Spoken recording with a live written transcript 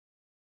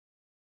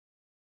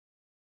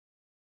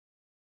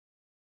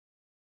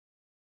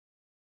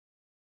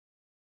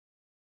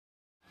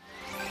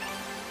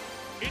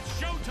It's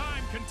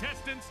showtime,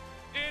 contestants!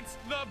 It's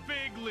the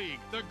big league,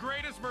 the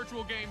greatest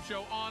virtual game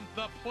show on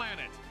the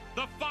planet,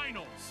 the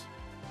finals.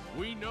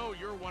 We know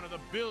you're one of the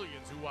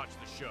billions who watch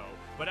the show,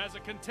 but as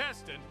a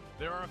contestant,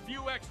 there are a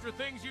few extra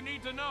things you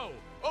need to know.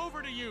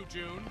 Over to you,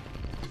 June.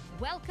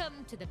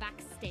 Welcome to the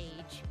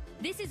backstage.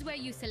 This is where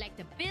you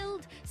select a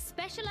build,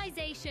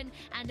 specialization,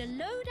 and a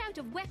loadout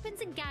of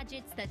weapons and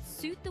gadgets that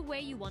suit the way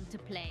you want to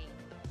play.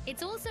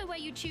 It's also where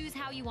you choose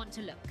how you want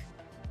to look.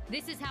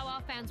 This is how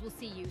our fans will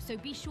see you, so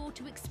be sure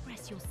to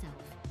express yourself.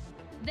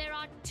 There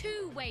are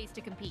 2 ways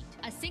to compete.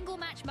 A single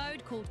match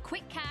mode called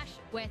Quick Cash,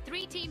 where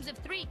 3 teams of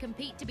 3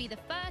 compete to be the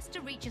first to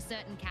reach a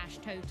certain cash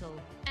total.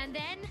 And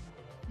then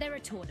there are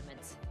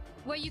tournaments,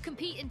 where you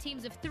compete in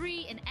teams of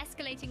 3 in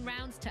escalating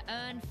rounds to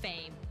earn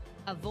fame.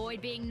 Avoid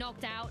being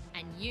knocked out,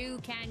 and you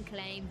can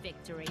claim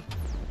victory.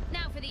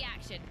 Now for the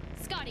action.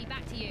 Scotty,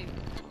 back to you.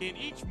 In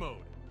each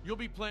mode, you'll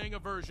be playing a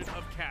version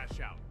of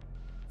Cash Out.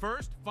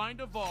 First,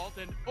 find a vault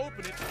and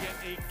open it to get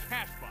a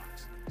cash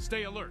box.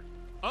 Stay alert.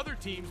 Other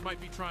teams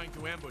might be trying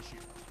to ambush you.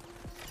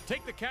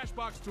 Take the cash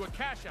box to a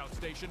cash out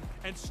station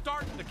and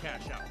start the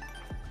cash out.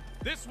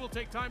 This will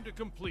take time to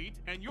complete,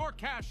 and your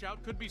cash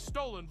out could be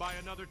stolen by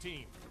another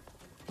team.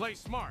 Play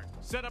smart,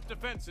 set up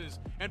defenses,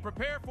 and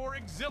prepare for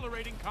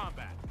exhilarating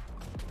combat.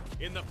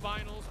 In the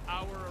finals,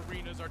 our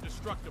arenas are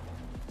destructible,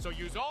 so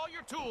use all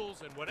your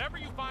tools and whatever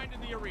you find in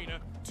the arena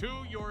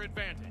to your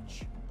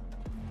advantage.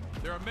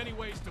 There are many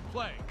ways to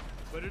play,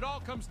 but it all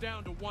comes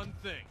down to one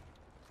thing.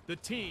 The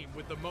team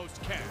with the most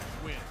cash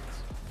wins.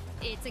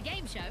 It's a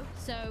game show,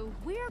 so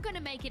we're gonna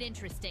make it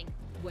interesting.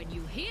 When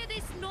you hear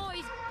this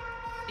noise,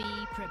 be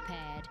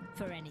prepared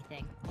for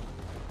anything.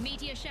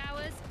 Meteor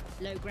showers,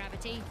 low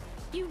gravity,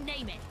 you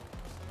name it.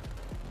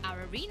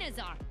 Our arenas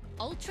are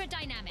ultra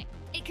dynamic.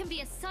 It can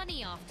be a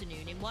sunny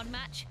afternoon in one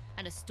match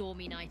and a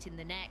stormy night in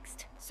the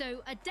next.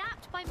 So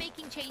adapt by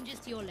making changes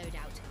to your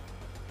loadout.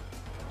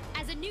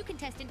 As a new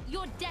contestant,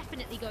 you're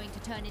definitely going to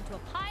turn into a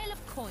pile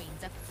of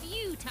coins a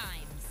few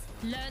times.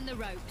 Learn the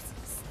ropes,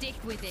 stick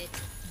with it.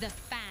 The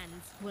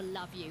fans will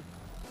love you.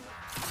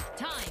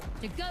 Time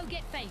to go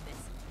get famous.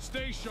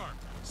 Stay sharp,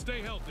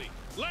 stay healthy.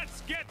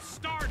 Let's get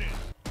started!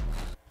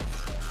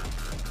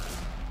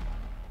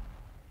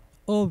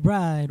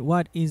 Alright,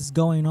 what is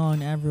going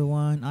on,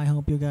 everyone? I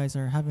hope you guys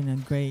are having a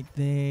great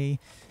day.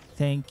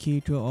 Thank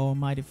you to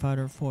Almighty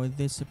Father for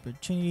this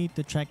opportunity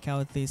to check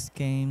out this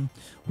game.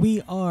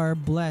 We are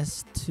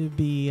blessed to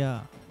be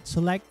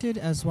selected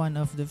as one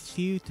of the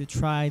few to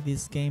try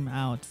this game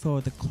out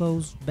for the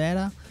closed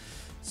beta.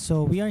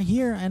 So we are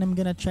here and I'm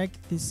gonna check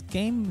this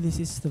game. This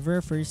is the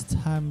very first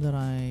time that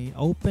I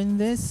open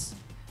this,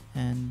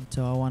 and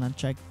so I wanna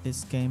check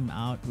this game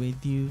out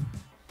with you.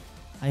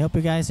 I hope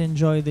you guys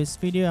enjoy this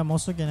video. I'm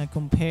also gonna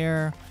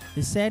compare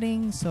the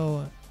settings.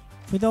 So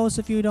for those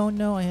of you who don't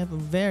know, I have a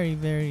very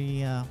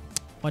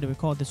what do we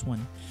call this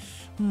one?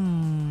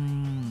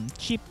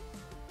 Cheap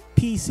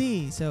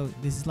PC. So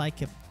this is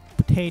like a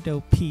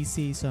potato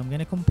PC. So I'm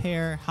gonna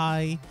compare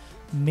high,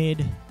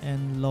 mid,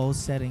 and low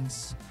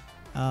settings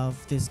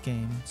of this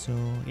game. So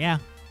yeah,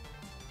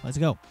 let's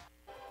go.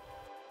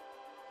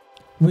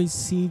 We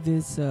see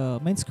this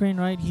main screen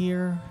right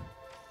here.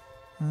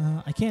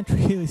 I can't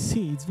really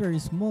see, it's very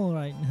small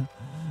right now.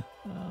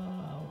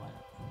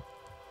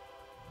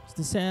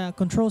 The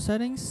control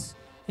settings,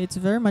 it's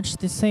very much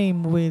the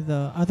same with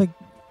other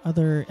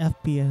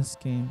FPS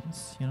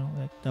games, you know,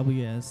 like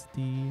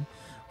WSD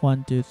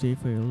 1, 2, 3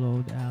 for your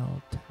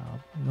loadout.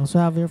 We also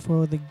have here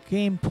for the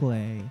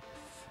gameplay.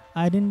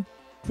 I didn't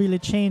really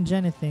change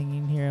anything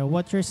in here.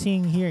 What you're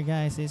seeing here,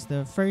 guys, is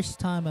the first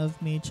time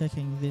of me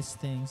checking these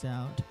things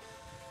out.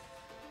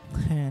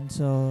 And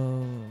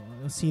so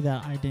you'll see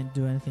that I didn't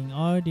do anything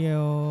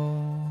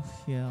audio.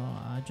 Yeah,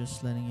 I'm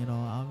just letting it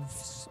all out.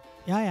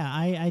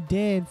 I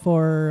did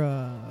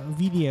for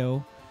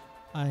video.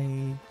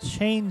 I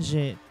changed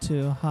it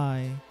to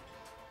high.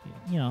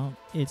 You know,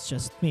 it's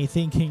just me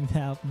thinking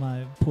that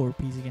my poor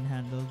PC can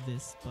handle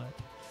this, but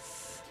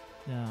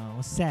I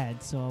was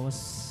sad, so I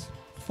was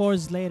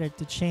forced later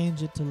to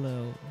change it to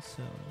low.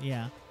 So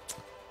yeah.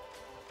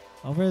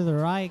 Over the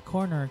right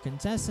corner,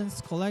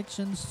 contestants,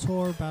 collections,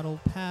 tour,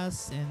 battle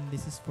pass, and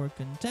this is for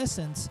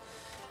contestants.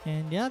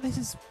 And yeah, this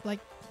is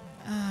like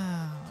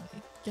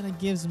it kind of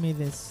gives me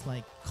this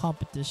like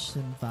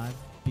competition vibe,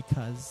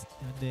 because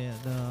the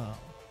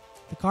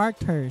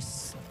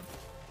characters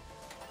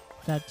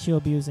that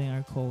you'll be using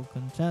are called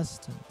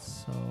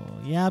contestants. So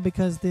yeah,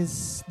 because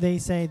they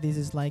say this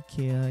is like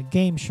a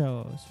game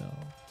show. So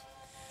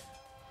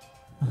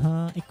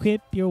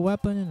equip your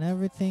weapon and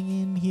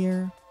everything in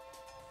here.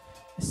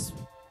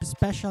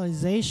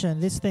 Specialization,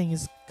 this thing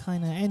is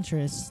kind of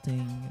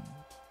interesting.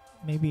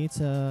 Maybe it's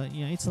a,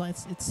 you know,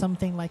 it's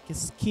something like a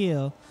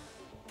skill.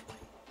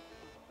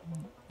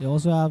 You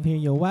also have here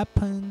your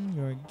weapon,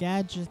 your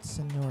gadgets,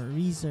 and your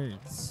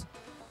reserves.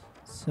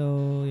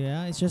 So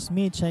yeah, it's just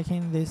me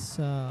checking this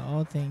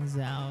all things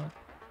out,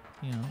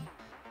 you know.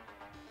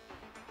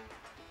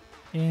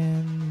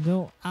 And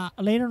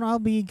later on I'll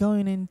be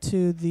going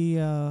into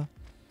the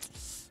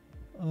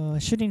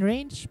shooting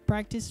range,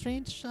 practice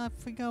range. I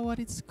forgot what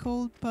it's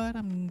called, but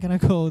I'm gonna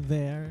go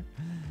there.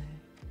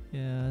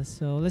 Yeah,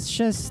 so let's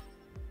just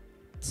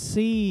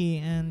see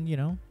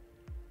and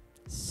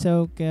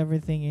soak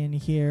everything in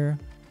here.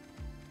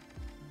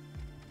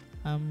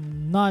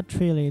 I'm not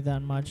really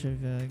that much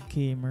of a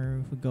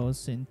gamer who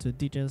goes into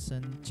details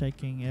and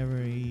checking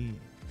every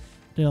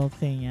little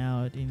thing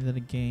out into the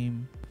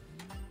game,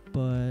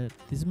 but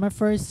this is my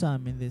first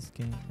time in this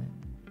game,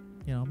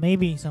 and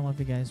maybe some of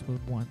you guys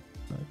would want.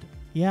 But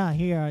yeah,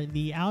 here are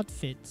the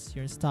outfits,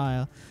 your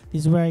style.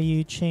 This is where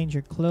you change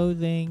your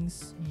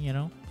clothings,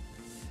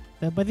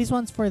 but this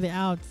one's for the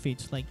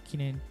outfits, like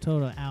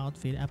total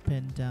outfit up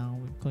and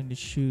down, including the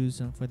shoes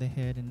and for the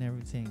head and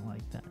everything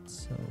like that.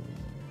 So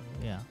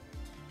yeah,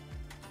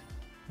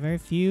 very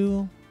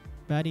few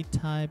body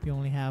type. You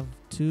only have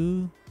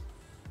 2,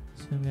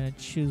 so I'm gonna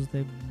choose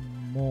the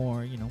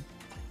more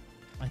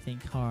I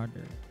think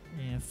harder.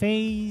 And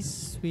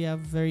face, we have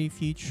very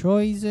few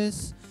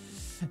choices.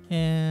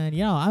 And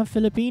I'm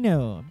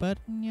Filipino, but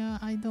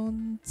I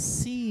don't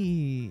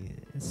see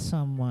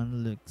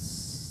someone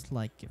looks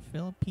like a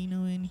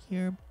Filipino in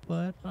here,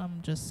 but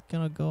I'm just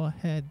gonna go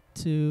ahead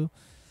to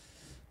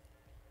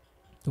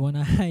the one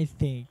I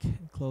think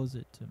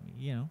closer to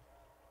me,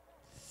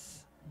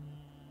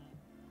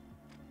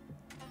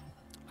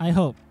 I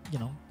hope,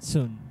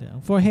 soon.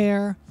 For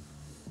hair,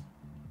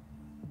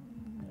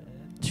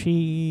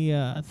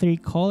 three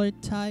color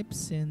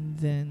types, and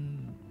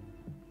then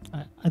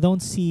I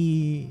don't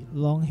see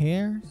long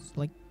hair,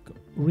 like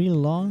real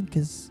long,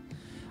 because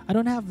I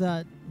don't have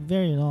that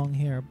very long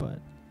hair, but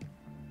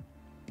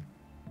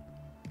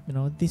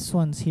these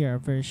ones here are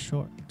very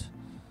short.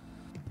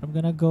 I'm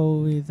gonna go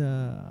with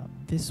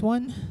this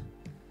one.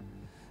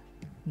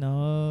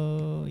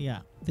 No, yeah,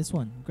 this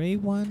one, gray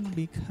one,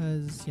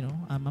 because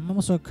I'm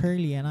also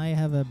curly and I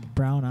have a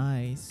brown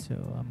eyes, so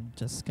I'm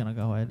just gonna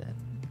go ahead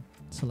and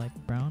select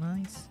brown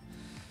eyes.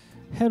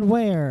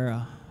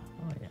 Headwear.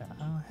 Oh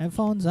yeah,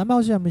 headphones. I'm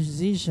also a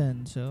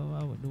musician, so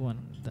I would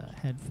want the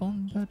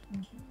headphone, but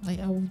I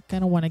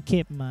kind of want to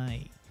keep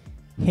my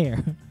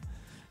hair.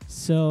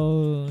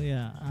 So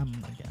yeah,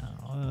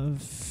 I'm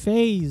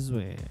face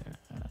wear,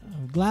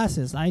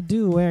 glasses. I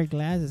do wear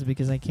glasses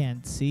because I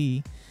can't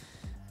see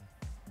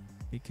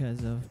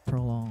because of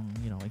prolonged,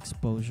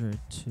 exposure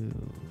to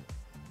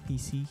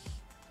PC.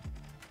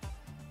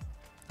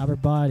 Upper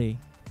body.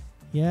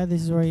 Yeah,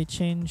 this is where you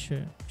change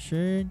your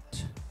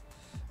shirt.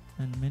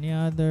 And many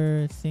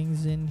other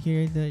things in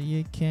here that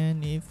you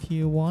can if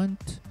you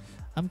want.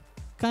 I'm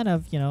kind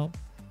of,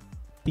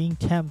 being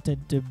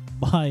tempted to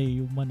buy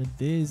one of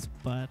these,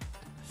 but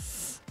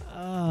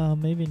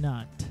maybe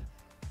not.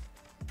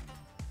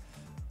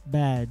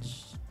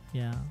 Badge.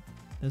 Yeah,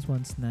 this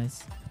one's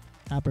nice.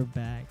 Upper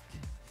back.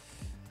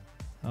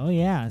 Oh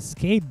yeah,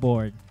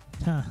 skateboard.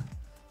 Huh.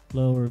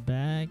 Lower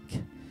back.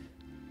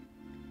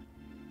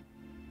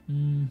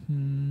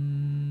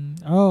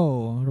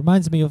 Oh,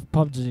 reminds me of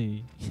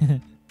PUBG.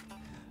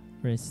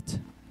 Wrist.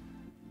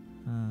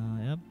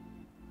 Yep.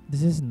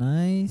 This is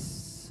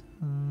nice.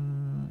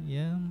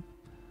 Yeah.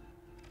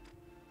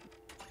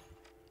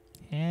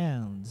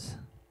 Hands.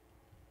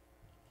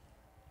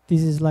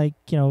 This is like,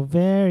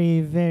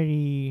 very,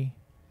 very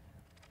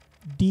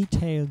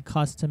detailed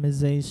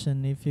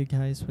customization, if you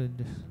guys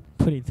would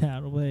put it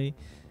that way.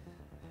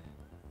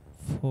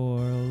 For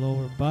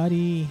lower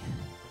body.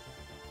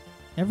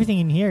 Everything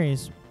in here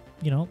is,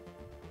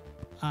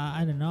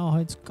 I don't know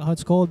how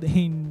it's called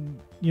in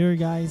your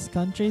guys'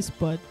 countries,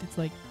 but it's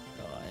like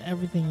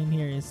everything in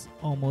here is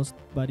almost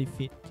body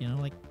fit,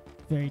 like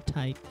very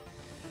tight.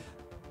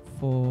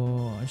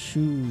 For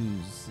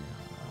shoes,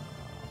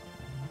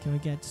 can we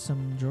get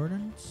some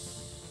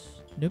Jordans?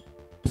 Nope.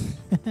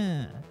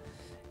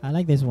 I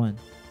like this one.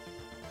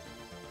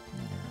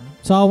 Yeah.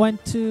 So I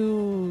went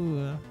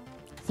to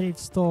a thrift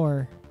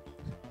store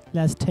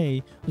last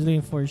day. I was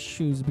looking for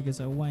shoes because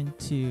I went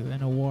to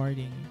an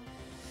awarding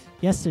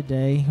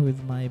yesterday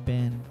with my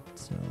band.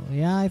 So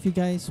yeah, if you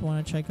guys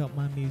want to check out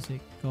my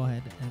music, go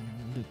ahead and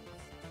look.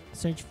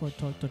 Search for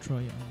Toto Troy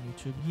on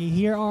YouTube.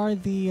 Here are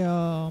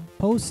the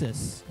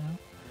poses.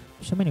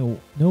 So many.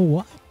 Know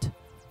what?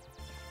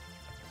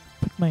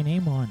 Put my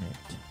name on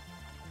it.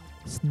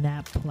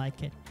 Snap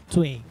like a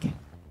twig.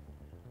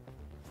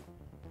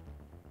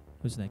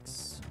 Who's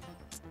next?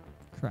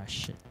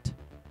 Crush it.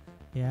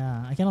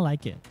 Yeah, I kind of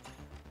like it.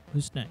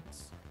 Who's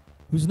next?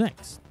 Who's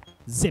next?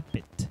 Zip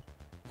it.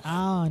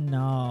 Oh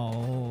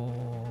no.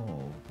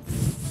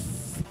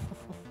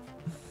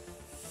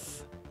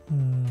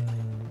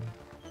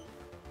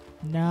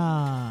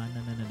 No.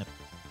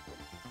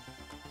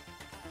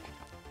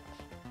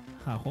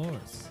 A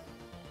horse.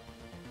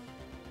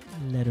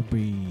 Let it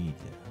breathe.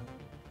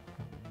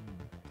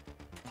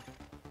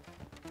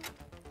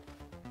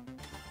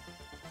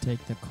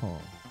 Take the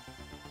call.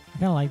 I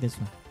kind of like this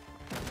one.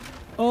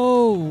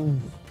 Oh!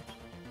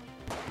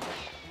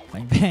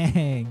 Bang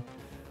bang.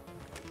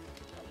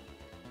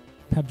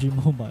 PUBG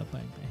Mobile,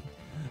 bang bang.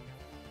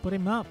 Put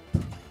him up.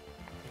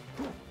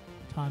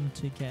 Time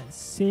to get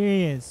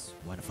serious.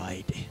 What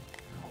fight?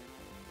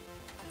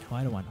 Oh,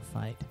 I don't want to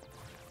fight.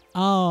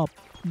 Oh.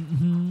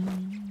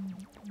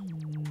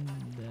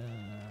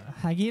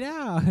 Hang it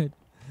out.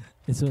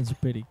 This one's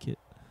pretty cute.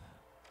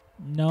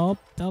 Nope.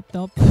 Nah,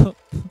 bro.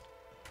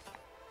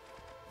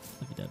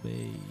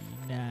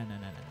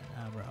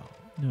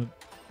 Nope.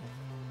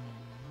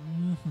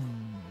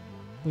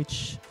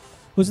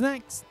 Who's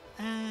next?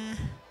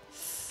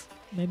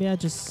 Maybe I'll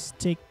just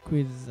stick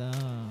with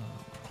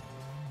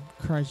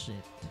Crush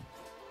It.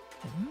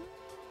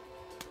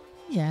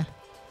 Yeah.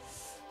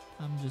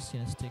 I'm just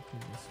gonna stick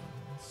with this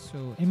one.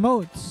 So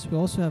emotes. We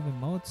also have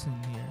emotes in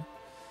here.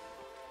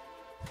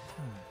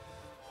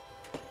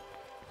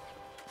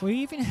 We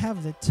even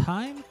have the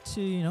time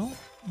to,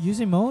 use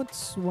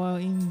emotes while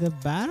in the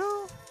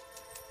battle?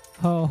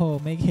 Ho,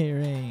 make it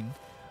rain.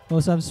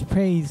 Also have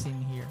sprays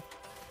in here.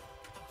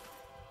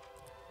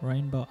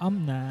 Rainbow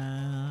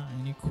Amna,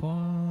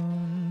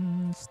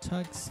 unicorns,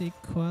 toxic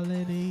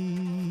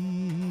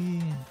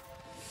quality.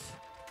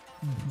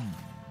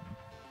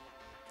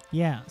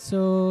 Yeah,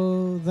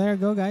 so there you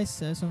go, guys.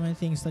 So many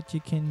things that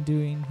you can do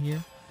in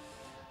here.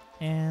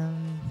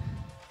 And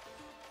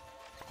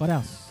what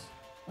else?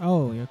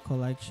 Oh, your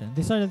collection.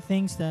 These are the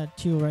things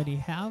that you already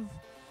have.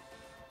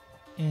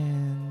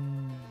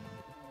 And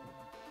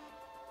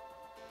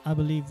I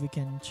believe we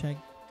can check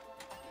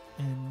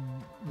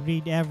and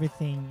read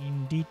everything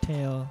in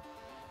detail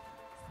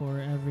for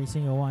every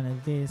single one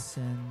of this.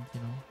 And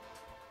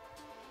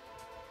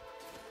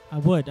I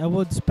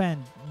would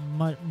spend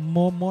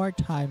more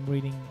time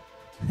reading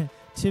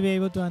to be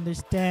able to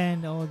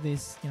understand all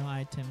these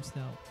items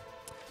that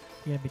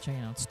you're gonna be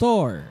checking out.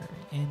 Store,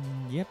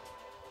 and yep,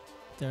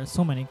 there are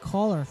so many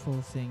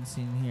colorful things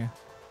in here.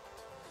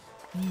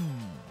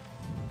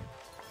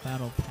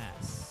 Battle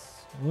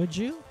pass. Would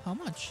you? How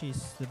much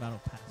is the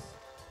battle pass?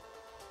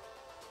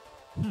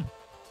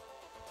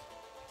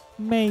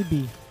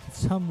 Maybe if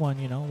someone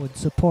would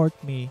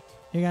support me.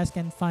 You guys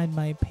can find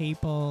my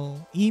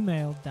PayPal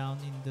email down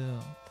in the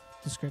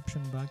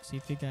description box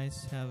if you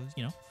guys have,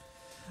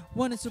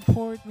 want to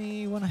support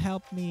me, want to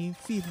help me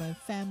feed my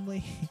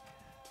family.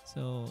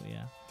 So,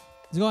 yeah.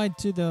 Let's go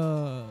into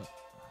the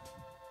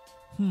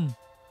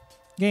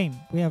game.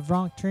 We have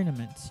ranked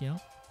tournaments,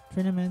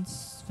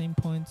 Tournaments, fame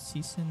points,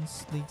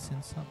 seasons, leagues,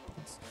 and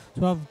sub-leagues.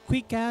 So we have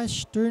quick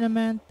cash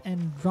tournament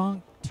and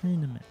ranked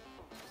tournament.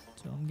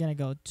 So I'm going to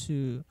go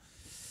to...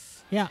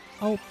 Yeah.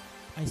 Oh,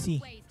 I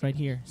see. Right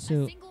here.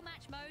 So...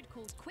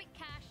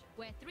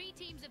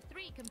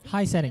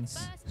 high settings.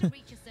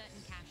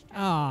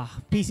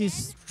 PC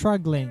is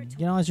struggling.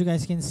 As you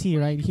guys can see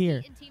right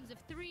here.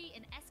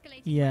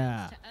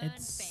 Yeah,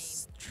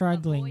 it's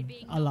struggling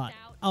a lot.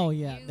 Oh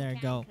yeah, there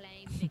you go.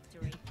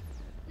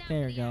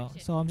 There you go.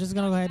 So I'm just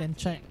gonna go ahead and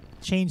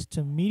change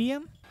to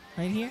medium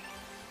right here.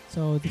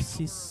 So this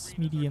is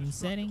medium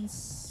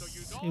settings.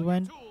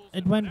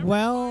 It went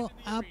well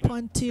up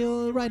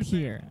until right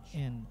here,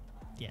 and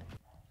yeah.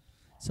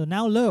 So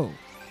now low.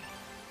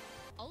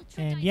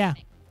 And yeah.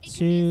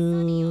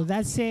 So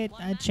that's it.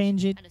 I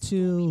change it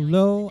to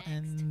low,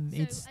 and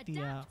it's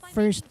the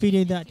first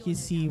video that you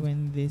see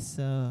when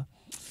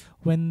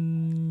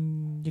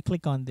you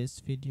click on this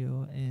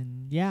video.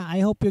 And yeah, I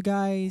hope you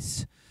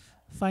guys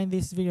find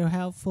this video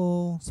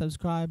helpful.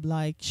 Subscribe,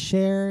 like,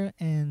 share,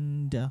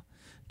 and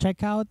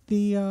check out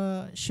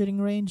the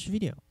shooting range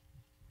video.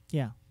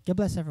 Yeah, God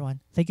bless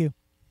everyone. Thank you.